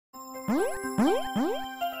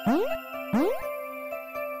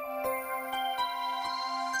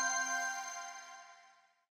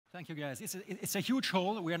Thank you, guys. It's a huge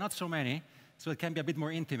hall. We are not so many, so it can be a bit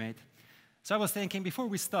more intimate. So I was thinking, before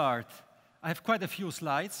we start, I have quite a few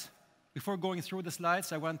slides. Before going through the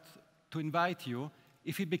slides, I want to invite you,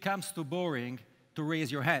 if it becomes too boring, to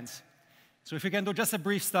raise your hands. So if you can do just a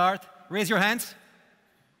brief start, raise your hands.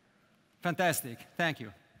 Fantastic. Thank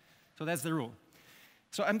you. So that's the rule.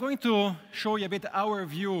 So I'm going to show you a bit our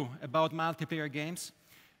view about multiplayer games.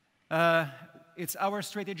 It's our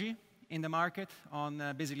strategy in the market on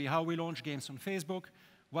basically how we launch games on Facebook,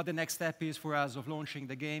 what the next step is for us of launching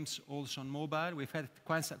the games also on mobile. We've had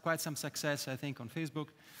quite some success, I think, on Facebook.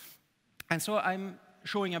 And so I'm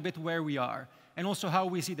showing a bit where we are and also how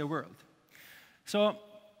we see the world. So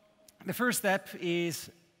the first step is,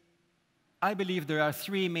 I believe there are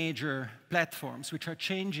three major platforms which are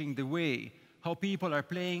changing the way how people are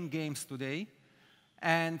playing games today,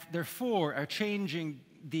 and therefore are changing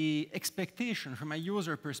the expectation from a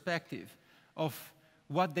user perspective of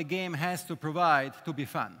what the game has to provide to be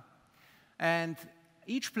fun. And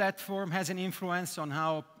each platform has an influence on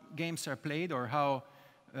how games are played or how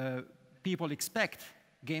people expect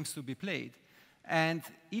games to be played. And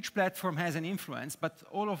each platform has an influence, but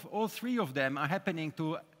all three of them are happening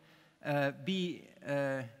to be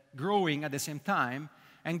growing at the same time,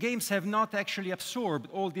 and games have not actually absorbed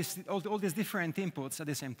all these different inputs at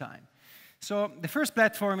the same time. So the first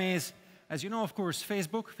platform is, as you know, of course,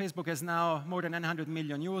 Facebook. Facebook has now more than 900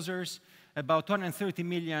 million users. About 230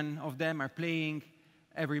 million of them are playing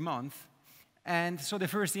every month. And so the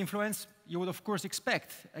first influence, you would, of course,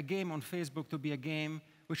 expect a game on Facebook to be a game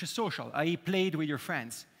which is social, i.e. played with your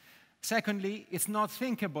friends. Secondly, it's not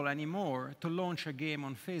thinkable anymore to launch a game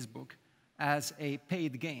on Facebook as a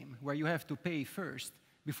paid game, where you have to pay first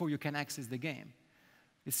before you can access the game.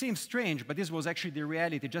 It seems strange, but this was actually the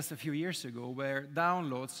reality just a few years ago, where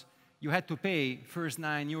downloads, you had to pay first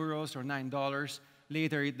 €9 or $9.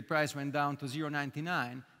 Later, the price went down to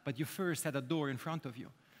 €0.99, but you first had a door in front of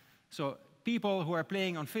you. So people who are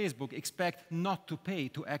playing on Facebook expect not to pay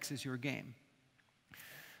to access your game.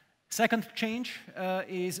 Second change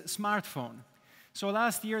is smartphone. So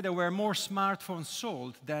last year, there were more smartphones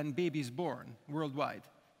sold than babies born worldwide.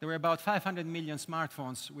 There were about 500 million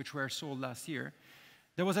smartphones which were sold last year.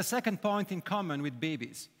 There was a second point in common with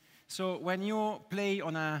babies. So when you play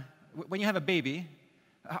on when you have a baby,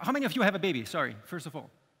 how many of you have a baby? Sorry, first of all.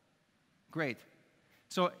 Great.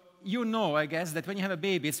 So you know, I guess, that when you have a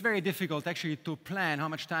baby, it's very difficult actually to plan how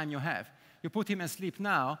much time you have. You put him asleep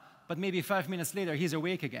now, but maybe 5 minutes later, he's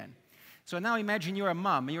awake again. So now imagine you're a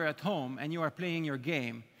mom, you're at home, and you are playing your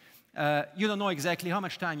game. You don't know exactly how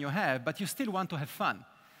much time you have, but you still want to have fun.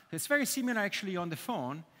 It's very similar actually on the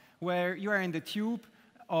phone, where you are in the tube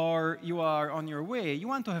or you are on your way. You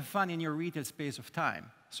want to have fun in your retail space of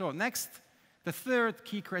time. So next, the third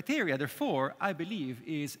key criteria, therefore, I believe,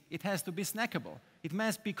 is it has to be snackable. It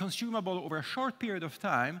must be consumable over a short period of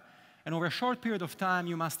time, and over a short period of time,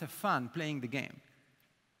 you must have fun playing the game.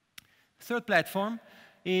 Third platform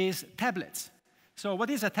is tablets. So what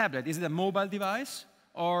is a tablet? Is it a mobile device,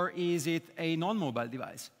 or is it a non-mobile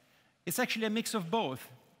device? It's actually a mix of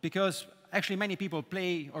both, because actually many people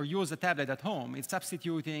play or use a tablet at home. It's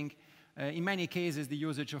substituting, in many cases, the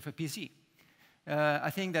usage of a PC. I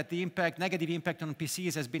think that the negative impact on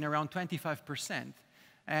PCs has been around 25%.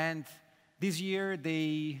 And this year,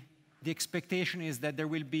 the expectation is that there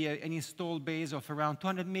will be an installed base of around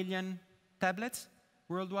 200 million tablets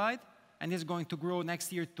worldwide, and it's going to grow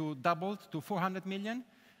next year to double to 400 million.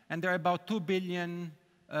 And there are about 2 billion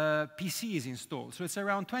PCs installed. So it's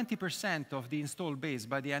around 20% of the installed base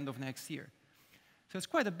by the end of next year. So it's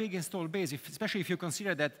quite a big installed base, especially if you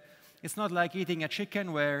consider that it's not like eating a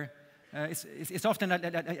chicken where it's often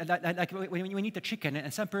like when you eat a chicken,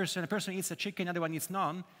 and a person eats a chicken, the other one eats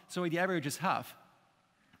none, so the average is half.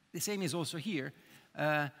 The same is also here.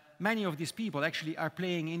 Many of these people actually are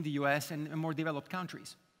playing in the US and more developed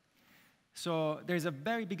countries. So there's a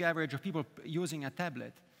very big average of people using a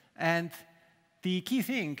tablet. And the key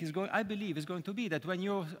thing, I believe, is going to be that when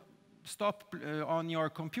you stop on your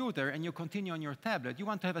computer and you continue on your tablet, you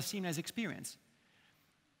want to have a seamless experience.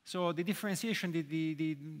 So the differentiation,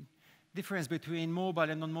 the difference between mobile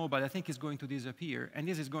and non-mobile, I think, is going to disappear. And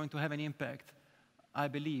this is going to have an impact, I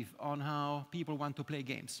believe, on how people want to play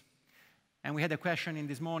games. And we had a question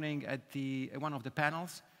this morning at one of the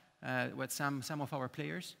panels with some of our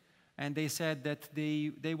players. And they said that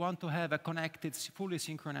they want to have a connected, fully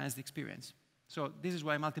synchronized experience. So this is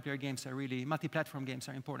why multi-platform games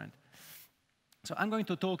are important. So I'm going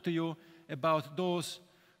to talk to you about those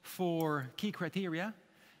 4 key criteria.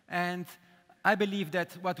 And I believe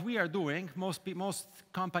that what we are doing, most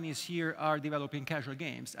companies here are developing casual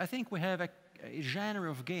games. I think we have a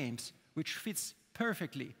genre of games which fits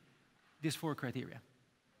perfectly these 4 criteria.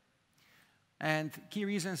 And key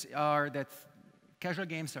reasons are that casual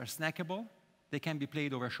games are snackable. They can be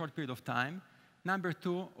played over a short period of time. Number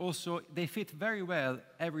 2, also, they fit very well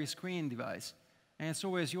every screen device. And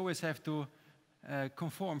so you always have to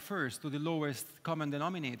conform first to the lowest common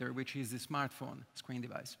denominator, which is the smartphone screen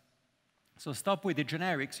device. So stop with the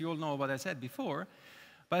generics. You all know what I said before.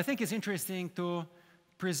 But I think it's interesting to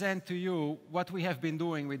present to you what we have been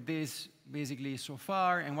doing with this basically so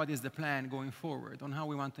far and what is the plan going forward on how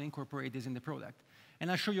we want to incorporate this in the product. And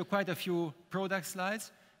I'll show you quite a few product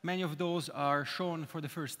slides. Many of those are shown for the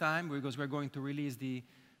first time because we're going to release the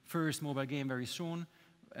first mobile game very soon.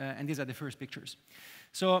 And these are the first pictures.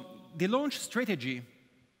 So the launch strategy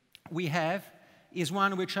we have is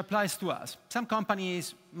one which applies to us. Some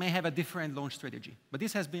companies may have a different launch strategy, but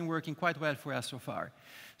this has been working quite well for us so far.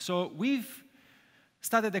 So we've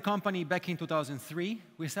started the company back in 2003.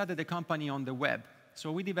 We started the company on the web.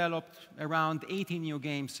 So we developed around 80 new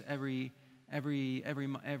games every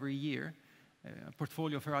year, a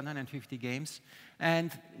portfolio of around 150 games.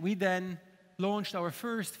 And we then launched our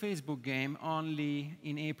first Facebook game only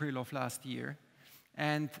in April of last year.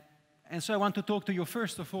 And so I want to talk to you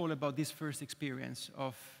first of all about this first experience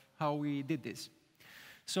of how we did this.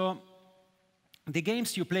 So the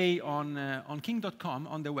games you play on king.com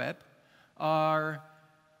on the web are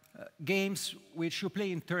games which you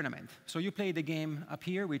play in tournament. So you play the game up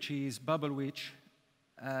here, which is Bubble Witch,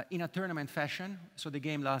 in a tournament fashion. So the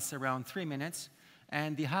game lasts around 3 minutes.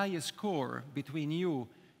 And the highest score between you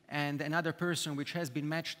and another person which has been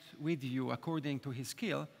matched with you according to his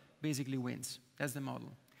skill basically wins. That's the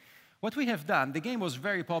model. What we have done, the game was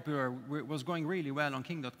very popular, was going really well on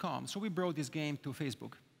king.com, so we brought this game to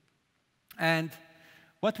Facebook. And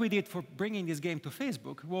what we did for bringing this game to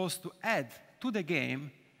Facebook was to add to the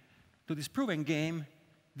game, to this proven game,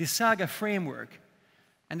 the Saga framework.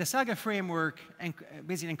 And the Saga framework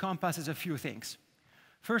basically encompasses a few things.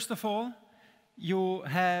 First of all,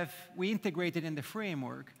 we integrated in the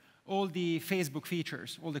framework all the Facebook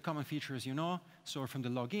features, all the common features you know, so from the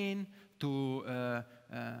login to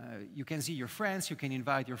you can see your friends, you can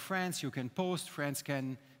invite your friends, you can post, friends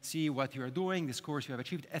can see what you are doing, the scores you have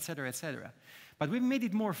achieved, etc., etc. But we made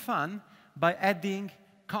it more fun by adding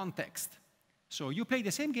context. So you play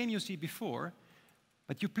the same game you see before,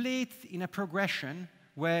 but you play it in a progression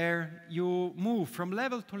where you move from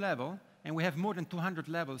level to level, and we have more than 200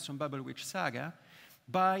 levels on Bubble Witch Saga,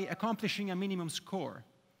 by accomplishing a minimum score.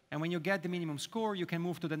 And when you get the minimum score, you can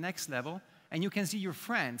move to the next level, and you can see your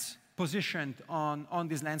friends positioned on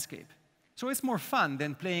this landscape. So it's more fun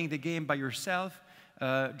than playing the game by yourself,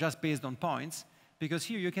 just based on points, because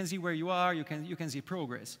here you can see where you are, you can see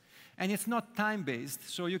progress. And it's not time-based,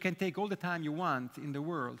 so you can take all the time you want in the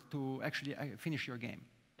world to actually finish your game.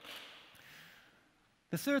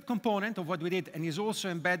 The third component of what we did, and is also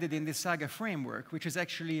embedded in the Saga framework, which is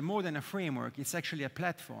actually more than a framework, it's actually a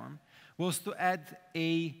platform, was to add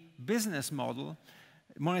a business model,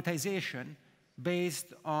 monetization, based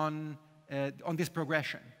on this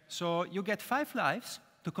progression. So you get 5 lives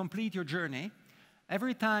to complete your journey.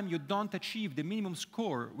 Every time you don't achieve the minimum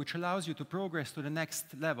score, which allows you to progress to the next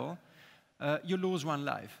level, you lose 1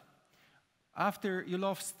 life. After you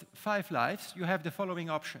lost 5 lives, you have the following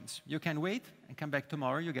options. You can wait and come back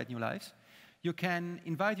tomorrow, you get new lives. You can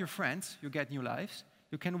invite your friends, you get new lives.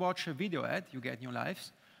 You can watch a video ad, you get new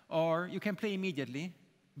lives. Or you can play immediately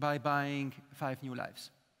by buying 5 new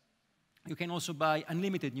lives. You can also buy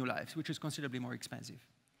unlimited new lives, which is considerably more expensive.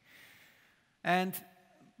 And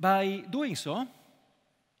by doing so,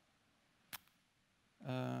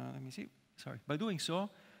 let me see, sorry, by doing so,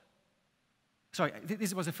 sorry,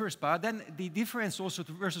 this was the first part. Then the difference also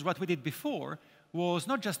versus what we did before was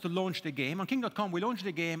not just to launch the game. On king.com, we launched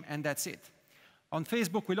the game, and that's it. On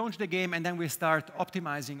Facebook, we launch the game, and then we start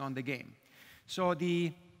optimizing on the game. So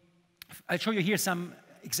I'll show you here some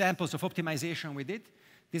examples of optimization we did.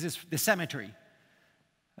 This is the cemetery.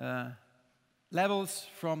 Levels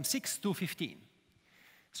from 6 to 15.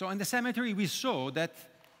 So in the cemetery, we saw that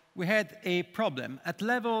we had a problem. At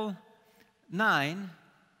level 9,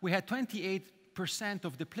 we had 28%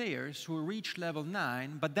 of the players who reached level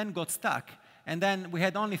 9, but then got stuck. And then we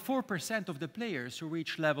had only 4% of the players who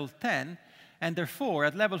reached level 10, and therefore,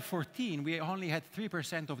 at level 14, we only had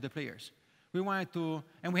 3% of the players. We wanted to,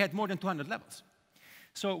 and we had more than 200 levels.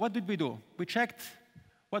 So what did we do? We checked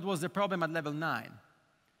what was the problem at level 9.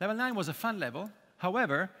 Level 9 was a fun level.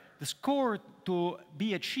 However, the score to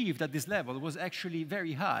be achieved at this level was actually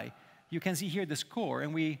very high. you can see here the score,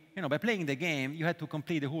 and by playing the game, you had to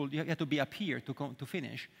complete the whole, you had to be up here to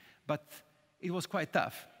finish, but it was quite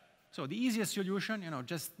tough. So the easiest solution,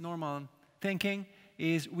 just normal thinking,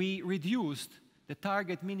 is we reduced the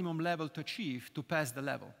target minimum level to achieve to pass the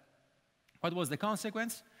level. What was the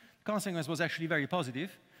consequence? The consequence was actually very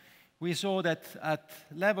positive. We saw that at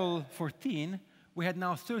level 14, we had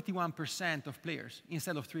now 31% of players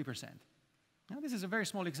instead of 3%. Now, this is a very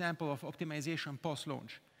small example of optimization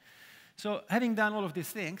post-launch. So having done all of these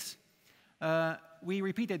things, we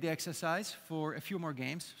repeated the exercise for a few more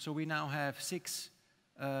games. So we now have six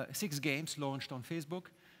games launched on Facebook.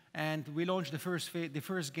 And we launched the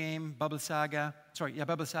first game, Bubble Saga,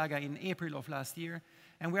 in April of last year.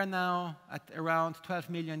 And we are now at around 12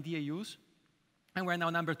 million DAUs. And we're now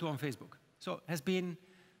number 2 on Facebook. So it has been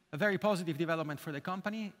a very positive development for the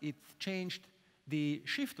company. It changed it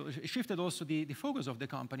shifted also the focus of the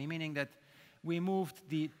company, meaning that we moved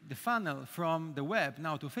the funnel from the web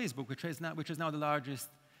now to Facebook, which is now the largest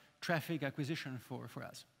traffic acquisition for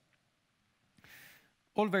us.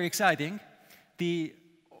 All very exciting. The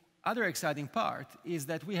other exciting part is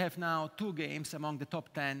that we have now 2 games among the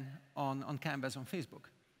top 10 on Canvas on Facebook.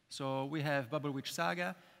 So we have Bubble Witch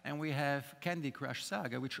Saga, and we have Candy Crush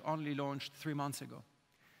Saga, which only launched 3 months ago.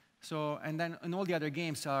 So, and all the other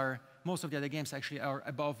games most of the other games actually are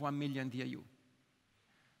above 1 million DAU.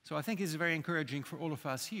 So I think it's very encouraging for all of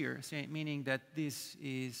us here, meaning that this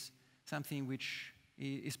is something which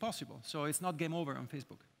is possible. So it's not game over on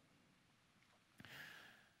Facebook.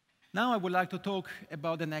 Now I would like to talk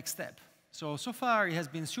about the next step. So far it has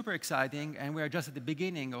been super exciting, and we are just at the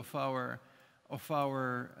beginning of our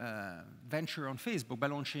venture on Facebook by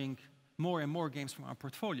launching more and more games from our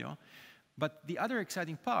portfolio. But the other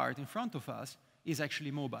exciting part in front of us is actually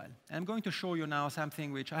mobile. And I'm going to show you now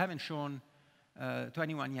something which I haven't shown to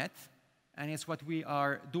anyone yet, and it's what we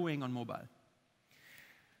are doing on mobile.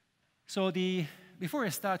 So before I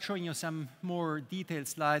start showing you some more detailed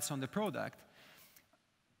slides on the product,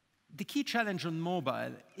 the key challenge on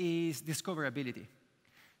mobile is discoverability.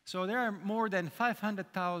 So there are more than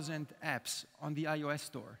 500,000 apps on the iOS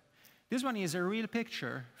store. This one is a real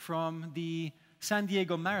picture from the San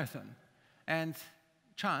Diego Marathon. And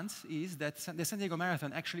chance is that the San Diego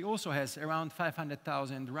Marathon actually also has around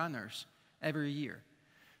 500,000 runners every year.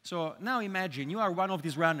 So now imagine you are one of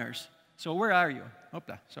these runners. So where are you?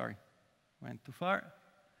 Opla, sorry, went too far.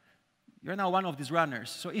 You're now one of these runners.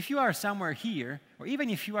 So if you are somewhere here, or even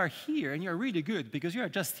if you are here and you're really good because you are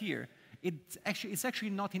just here, it's actually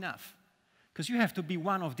not enough. Because you have to be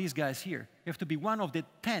one of these guys here. You have to be one of the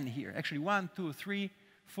 10 here. Actually, 1, 2, 3,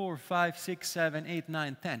 4, 5, 6, 7, 8,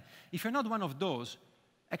 9, 10. If you're not one of those,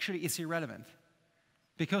 actually it's irrelevant.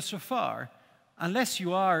 Because so far, unless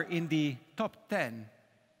you are in the top 10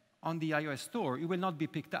 on the iOS store, you will not be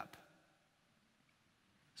picked up.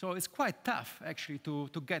 So it's quite tough, actually, to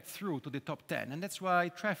get through to the top 10. And that's why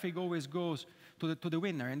traffic always goes to the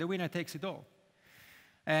winner, and the winner takes it all.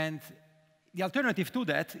 And the alternative to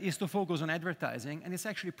that is to focus on advertising, and it's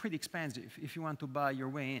actually pretty expensive if you want to buy your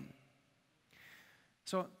way in.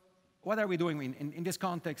 So what are we doing in this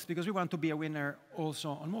context? Because we want to be a winner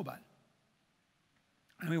also on mobile.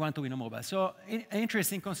 And we want to win on mobile. So an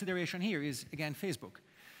interesting consideration here is, again, Facebook.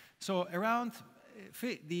 So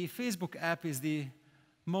the Facebook app is the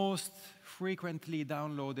most frequently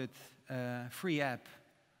downloaded free app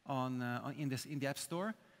in the App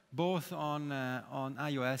Store, both on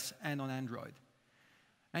iOS and on Android.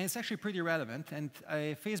 And it's actually pretty relevant. And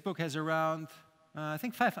Facebook has around, I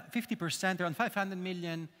think 50%, around 500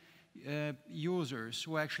 million users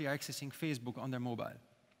who actually are accessing Facebook on their mobile.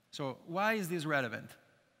 So why is this relevant?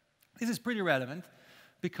 This is pretty relevant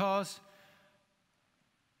because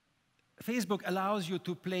Facebook allows you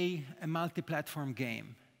to play a multi-platform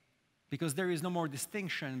game because there is no more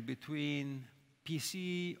distinction between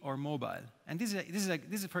PC or mobile. And this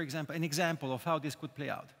is, for example, an example of how this could play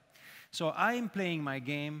out. So I'm playing my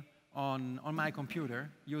game on my computer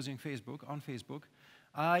using Facebook, on Facebook.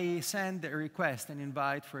 I send a request and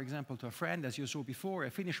invite, for example, to a friend, as you saw before. I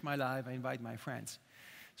finish my live, I invite my friends.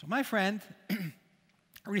 So my friend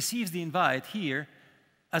receives the invite here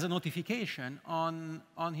as a notification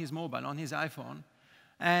on his mobile, on his iPhone.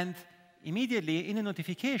 And immediately in the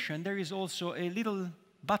notification, there is also a little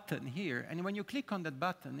button here. And when you click on that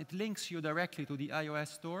button, it links you directly to the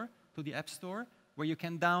iOS store, to the App Store, where you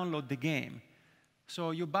can download the game.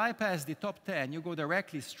 So you bypass the top 10, you go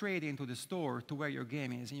directly straight into the store to where your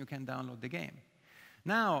game is, and you can download the game.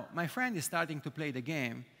 Now, my friend is starting to play the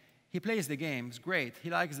game. He plays the game, it's great, he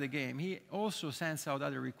likes the game. He also sends out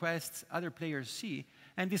other requests, other players see,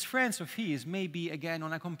 and these friends of his may be, again,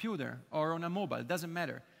 on a computer or on a mobile, it doesn't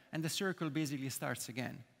matter. and the circle basically starts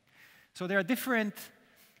again. So there are different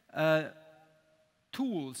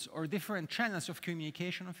tools or different channels of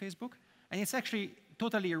communication on Facebook, and it's actually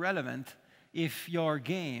totally irrelevant if your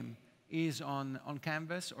game is on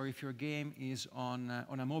Canvas or if your game is on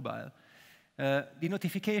a mobile. The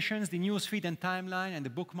notifications, the news feed and timeline, and the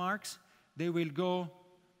bookmarks, they will go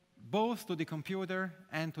both to the computer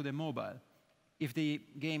and to the mobile if the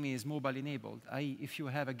game is mobile enabled, i.e. if you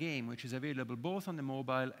have a game which is available both on the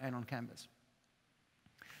mobile and on Canvas.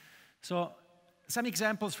 So some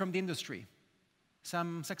examples from the industry.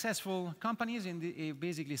 Some successful companies,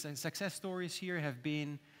 basically success stories here have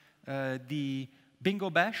been the Bingo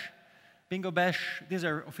Bash. Bingo Bash, these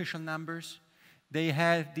are official numbers. They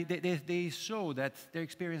show that their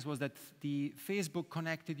experience was that the Facebook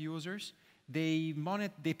connected users, they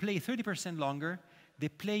play 30% longer, they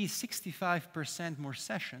play 65% more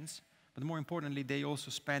sessions, but more importantly, they also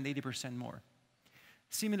spend 80% more.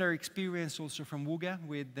 Similar experience also from Wooga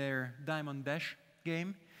with their Diamond Dash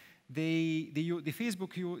game. The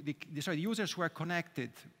users who are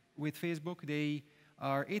connected with Facebook, they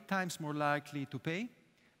are 8 times more likely to pay,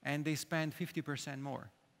 and they spend 50% more.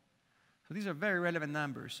 So these are very relevant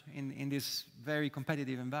numbers in this very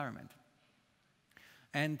competitive environment.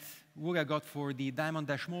 And Wooga got for the Diamond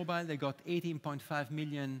Dash Mobile, they got 18.5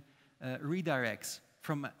 million redirects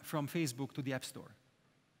from Facebook to the App Store.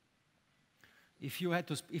 If you had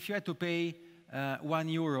to pay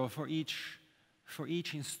 €1 for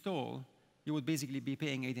each install, you would basically be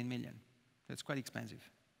paying 18 million. That's quite expensive.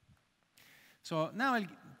 So now I'll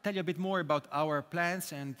tell you a bit more about our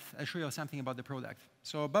plans, and I'll show you something about the product.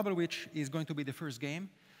 So Bubble Witch is going to be the first game.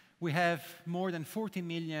 We have more than 40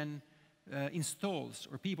 million installs,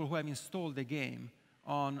 or people who have installed the game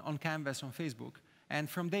on Canvas on Facebook. And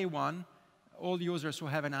from day one, all users who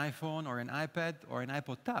have an iPhone or an iPad or an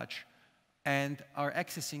iPod Touch and are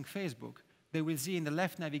accessing Facebook, they will see in the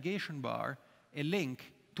left navigation bar a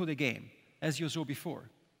link to the game, as you saw before,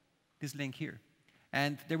 this link here.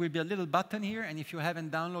 And there will be a little button here, and if you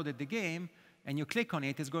haven't downloaded the game and you click on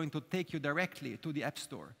it, it's going to take you directly to the App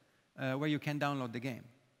Store where you can download the game.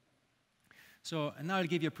 So and now I'll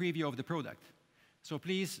give you a preview of the product. So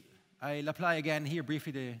please, I'll apply again here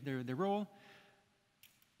briefly the role.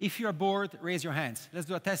 If you're bored, raise your hands. Let's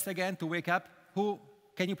do a test again to wake up.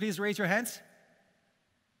 Can you please raise your hands?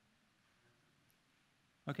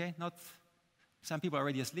 Okay, not. Some people are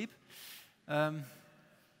already asleep.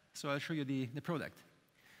 So I'll show you the product.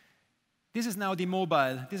 This is now the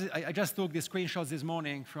mobile. I just took the screenshots this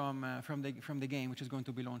morning from the game, which is going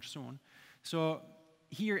to be launched soon. So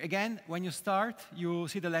here again, when you start, you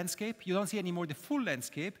see the landscape. You don't see anymore the full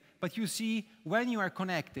landscape, but you see when you are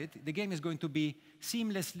connected, the game is going to be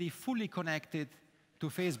seamlessly, fully connected to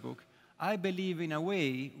Facebook. I believe in a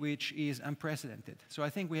way which is unprecedented. So I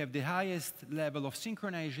think we have the highest level of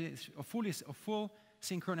synchronization, of full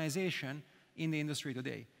synchronization in the industry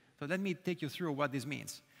today. So let me take you through what this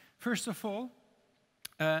means. First of all,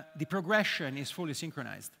 the progression is fully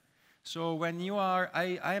synchronized. So when you are,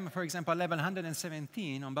 I am, for example, level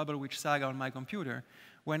 117 on Bubble Witch Saga on my computer.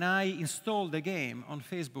 When I installed the game on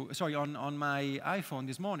Facebook, sorry, on my iPhone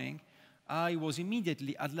this morning, I was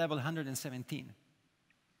immediately at level 117.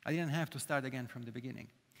 I didn't have to start again from the beginning.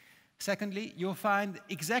 Secondly, you'll find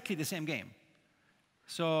exactly the same game.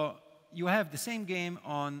 So you have the same game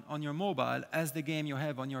on your mobile as the game you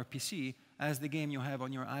have on your PC, as the game you have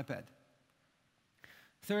on your iPad.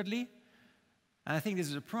 Thirdly, and I think this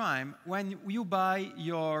is a prime, when you buy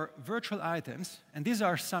your virtual items, and these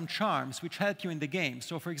are some charms which help you in the game.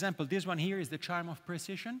 So for example, this one here is the Charm of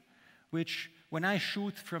Precision, which when I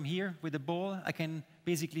shoot from here with the ball, I can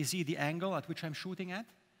basically see the angle at which I'm shooting at.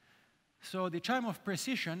 So the Charm of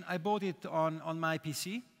Precision, I bought it on my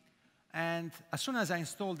PC, and as soon as I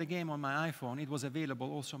installed the game on my iPhone, it was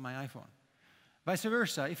available also on my iPhone. Vice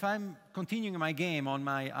versa, if I'm continuing my game on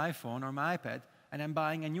my iPhone or my iPad, and I'm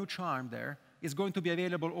buying a new charm there, it's going to be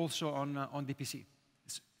available also on the PC.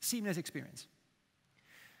 It's seamless experience.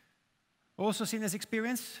 Also seamless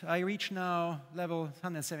experience, I reach now level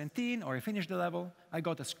 117, or I finished the level, I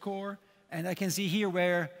got a score, and I can see here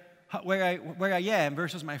where I am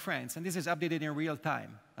versus my friends, and this is updated in real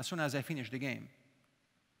time as soon as I finish the game.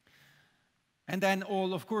 And then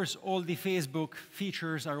of course, all the Facebook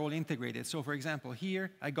features are all integrated. So for example,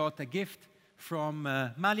 here I got a gift from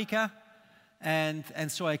Malika, and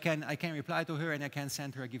so I can reply to her and I can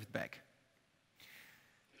send her a gift back.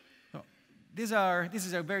 So this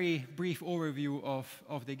is a very brief overview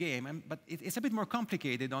of the game, but it's a bit more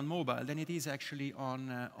complicated on mobile than it is actually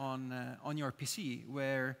on your PC,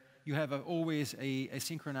 where you have always a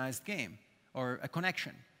synchronized game or a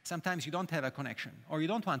connection. Sometimes you don't have a connection, or you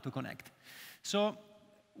don't want to connect. So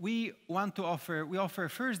we offer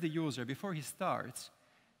first the user, before he starts,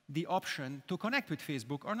 the option to connect with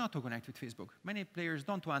Facebook or not to connect with Facebook. Many players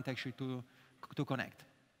don't want actually to connect.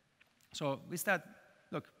 So we start,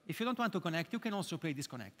 look, if you don't want to connect, you can also play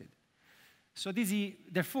disconnected. So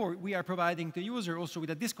therefore, we are providing the user also with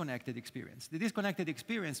a disconnected experience. The disconnected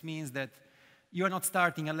experience means that you are not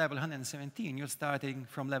starting at level 117, you're starting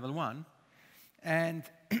from level 1. And,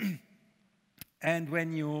 and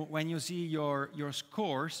when you see your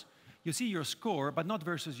scores, you see your score, but not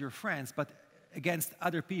versus your friends, but against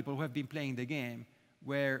other people who have been playing the game,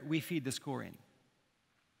 where we feed the score in.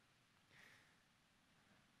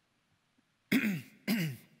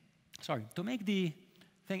 Sorry, to make the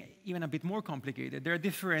thing even a bit more complicated, there are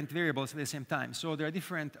different variables at the same time. So there are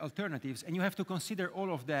different alternatives, and you have to consider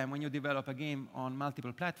all of them when you develop a game on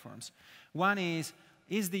multiple platforms. One is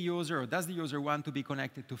the user, or does the user want to be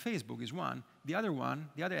connected to Facebook, is one. The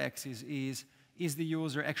other axis is the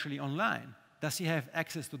user actually online? Does he have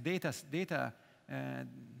access to data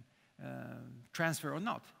transfer or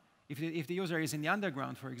not? If the user is in the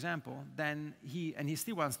underground, for example, then he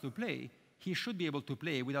still wants to play, he should be able to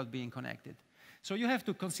play without being connected. So you have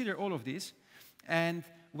to consider all of this. And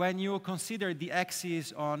when you consider the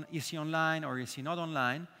axis on is he online or is he not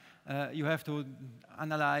online, you have to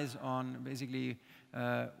analyze on basically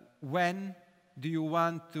when do you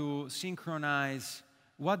want to synchronize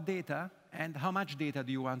what data and how much data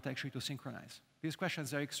do you want actually to synchronize. These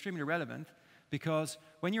questions are extremely relevant because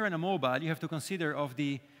when you're on a mobile, you have to consider of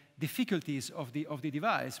the difficulties of the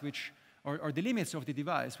device, or the limits of the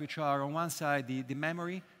device, which are on one side the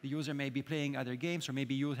memory. The user may be playing other games, or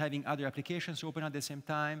maybe you having other applications open at the same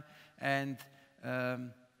time, and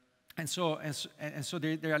so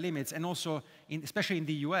there are limits. And also, especially in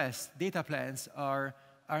the US, data plans are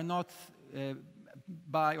not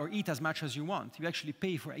buy or eat as much as you want. You actually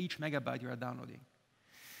pay for each megabyte you are downloading.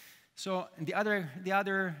 So the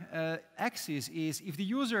other axis is if the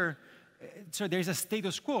user. So there's a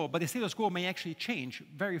status quo, but the status quo may actually change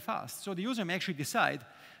very fast. So the user may actually decide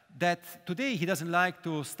that today he doesn't like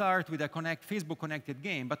to start with a Facebook-connected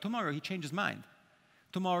game, but tomorrow he changes his mind.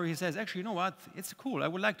 Tomorrow he says, actually, you know what? It's cool. I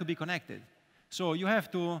would like to be connected. So you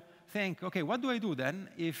have to think, OK, what do I do then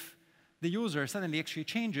if the user suddenly actually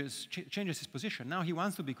changes his position? Now he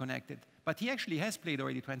wants to be connected, but he actually has played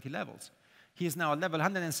already 20 levels. He is now at level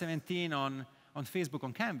 117 on Facebook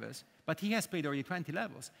on Canvas, but he has played already 20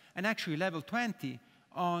 levels. And actually, at level 20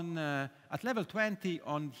 on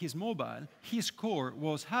his mobile, his score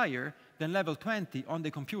was higher than level 20 on the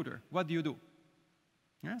computer. What do you do?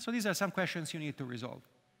 Yeah? So these are some questions you need to resolve.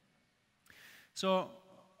 So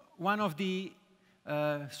one of the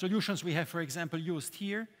solutions we have, for example, used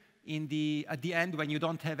here at the end when you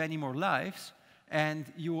don't have any more lives and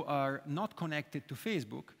you are not connected to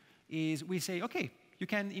Facebook is we say, OK, you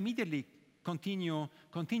can immediately continue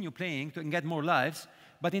playing and get more lives,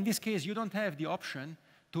 but in this case, you don't have the option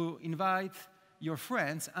to invite your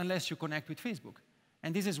friends unless you connect with Facebook.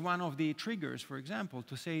 And this is one of the triggers, for example,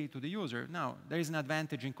 to say to the user, now, there is an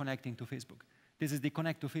advantage in connecting to Facebook. This is the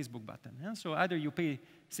Connect to Facebook button. Yeah? So either you pay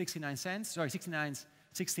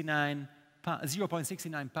 0.69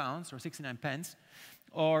 pounds or 69 pence,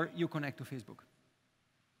 or you connect to Facebook.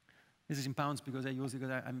 This is in pounds because I use it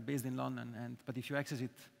because I'm based in London, but if you access it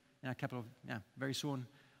very soon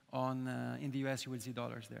in the US, you will see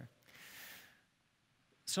dollars there.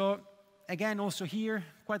 So again, also here,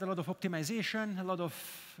 quite a lot of optimization, a lot of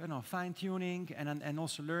fine-tuning and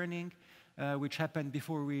also learning, which happened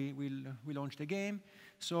before we launched the game.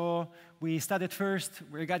 So we started first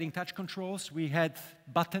regarding touch controls. We had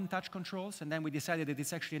button touch controls, and then we decided that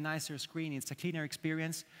it's actually a nicer screen. It's a cleaner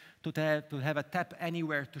experience to have a tap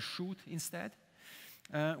anywhere to shoot instead.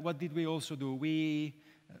 What did we also do? We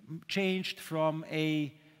changed from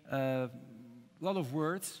a lot of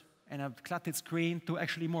words and a cluttered screen to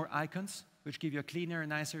actually more icons, which give you a cleaner,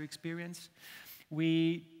 nicer experience.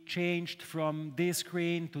 We changed from this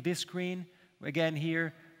screen to this screen. Again,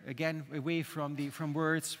 here, away from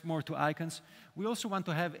words, more to icons. We also want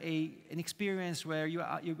to have an experience where you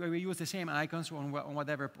use the same icons on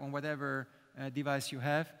whatever device you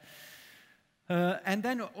have. And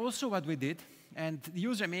then also what we did, and the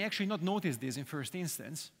user may actually not notice this in first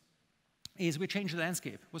instance, is we changed the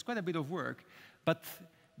landscape. It was quite a bit of work, but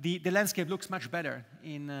the landscape looks much better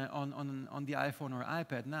on the iPhone or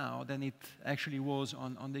iPad now than it actually was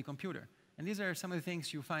on the computer. And these are some of the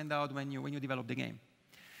things you find out when you develop the game.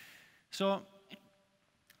 So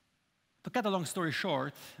to cut a long story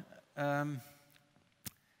short, the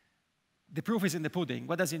proof is in the pudding.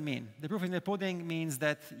 What does it mean? The proof in the pudding means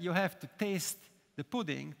that you have to taste the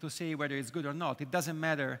pudding to say whether it's good or not. It doesn't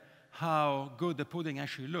matter how good the pudding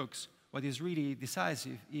actually looks. What is really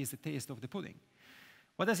decisive is the taste of the pudding.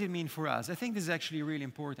 What does it mean for us? I think this is actually really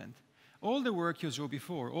important. All the work you saw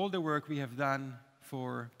before, all the work we have done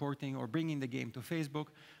for porting or bringing the game to Facebook,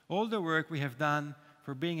 all the work we have done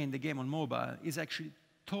for bringing the game on mobile is actually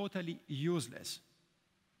totally useless.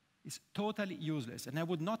 It's totally useless. And I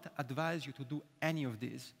would not advise you to do any of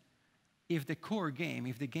this if the core game,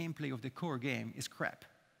 if the gameplay of the core game is crap.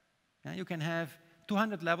 You can have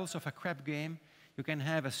 200 levels of a crap game. You can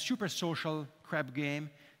have a super social crap game.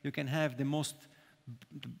 You can have the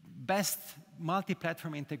best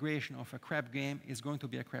multi-platform integration of a crap game is going to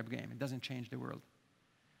be a crap game. It doesn't change the world.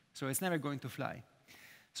 So it's never going to fly.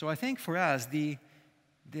 So I think for us, the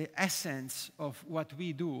essence of what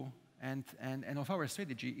we do and of our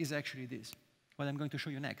strategy is actually this, what I'm going to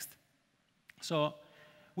show you next. So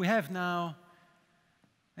we have now,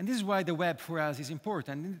 and this is why the web for us is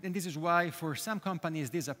important, and this is why for some companies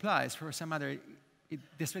this applies, for some other,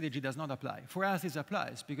 the strategy does not apply. For us, this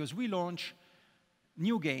applies because we launch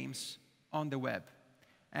new games on the web.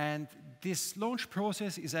 And this launch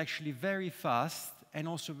process is actually very fast and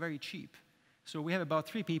also very cheap. So we have about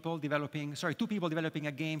 2 people developing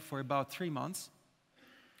a game for about 3 months.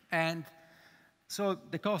 And so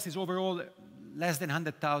the cost is overall less than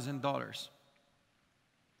 $100,000.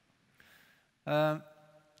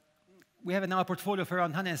 We have now a portfolio of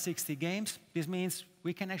around 160 games. This means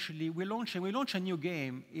we can actually, we launch a new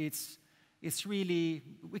game, it's really,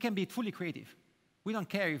 we can be fully creative. We don't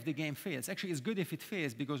care if the game fails. Actually, it's good if it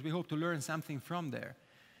fails because we hope to learn something from there.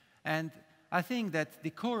 And I think that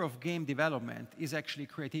the core of game development is actually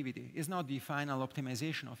creativity. It's not the final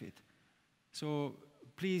optimization of it. So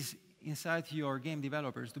please incite your game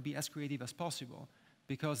developers to be as creative as possible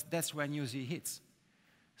because that's when usually hits.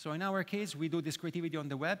 So in our case, we do this creativity on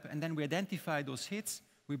the web, and then we identify those hits.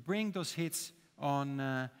 We bring those hits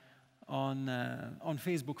on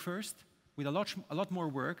Facebook first with a lot more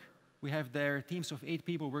work. We have there teams of 8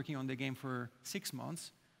 people working on the game for 6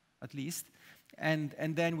 months, at least. And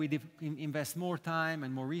then we invest more time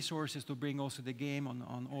and more resources to bring also the game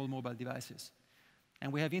on all mobile devices.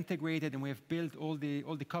 And we have integrated and we have built all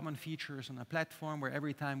the common features on a platform where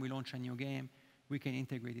every time we launch a new game, we can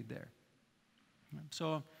integrate it there.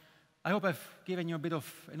 So I hope I've given you a bit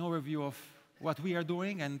of an overview of what we are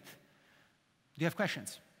doing. And do you have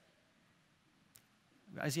questions?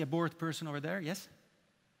 I see a board person over there. Yes?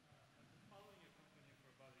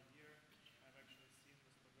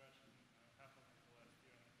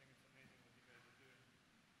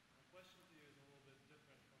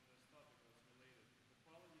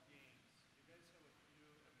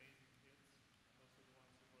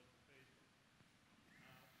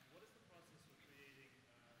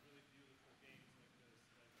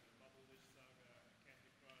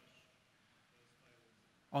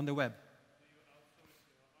 On the web. Do you outsource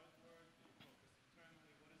your artwork? Do you focus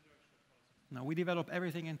internally? What is your actual process? No, we develop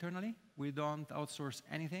everything internally. We don't outsource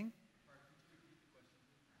anything.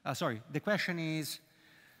 Sorry, the question is,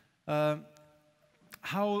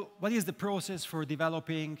 what is the process for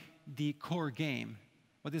developing the core game?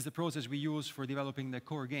 What is the process we use for developing the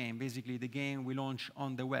core game? Basically, the game we launch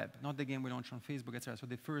on the web, not the game we launch on Facebook, etc. So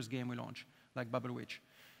the first game we launch, like Bubble Witch.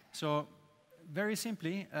 So very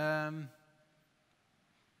simply,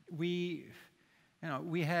 we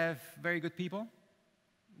have very good people.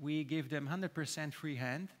 We give them 100% free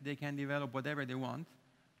hand. They can develop whatever they want,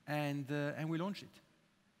 and we launch it.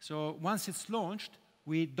 So once it's launched,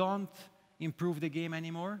 we don't improve the game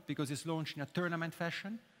anymore because it's launched in a tournament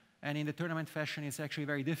fashion. And in the tournament fashion, it's actually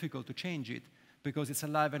very difficult to change it because it's a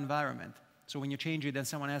live environment. So when you change it, then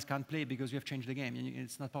someone else can't play because you have changed the game.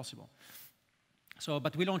 It's not possible. So,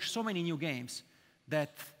 but we launch so many new games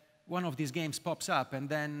that one of these games pops up, and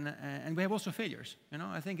then and we have also failures.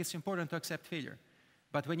 I think it's important to accept failure.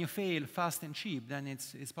 But when you fail fast and cheap, then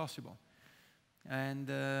it's possible. And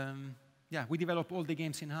yeah, we develop all the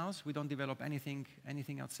games in-house. We don't develop anything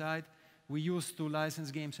outside. We used to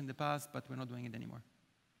license games in the past, but we're not doing it anymore.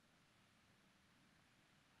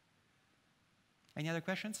 Any other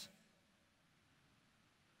questions?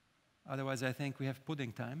 Otherwise, I think we have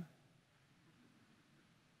pudding time.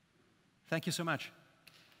 Thank you so much.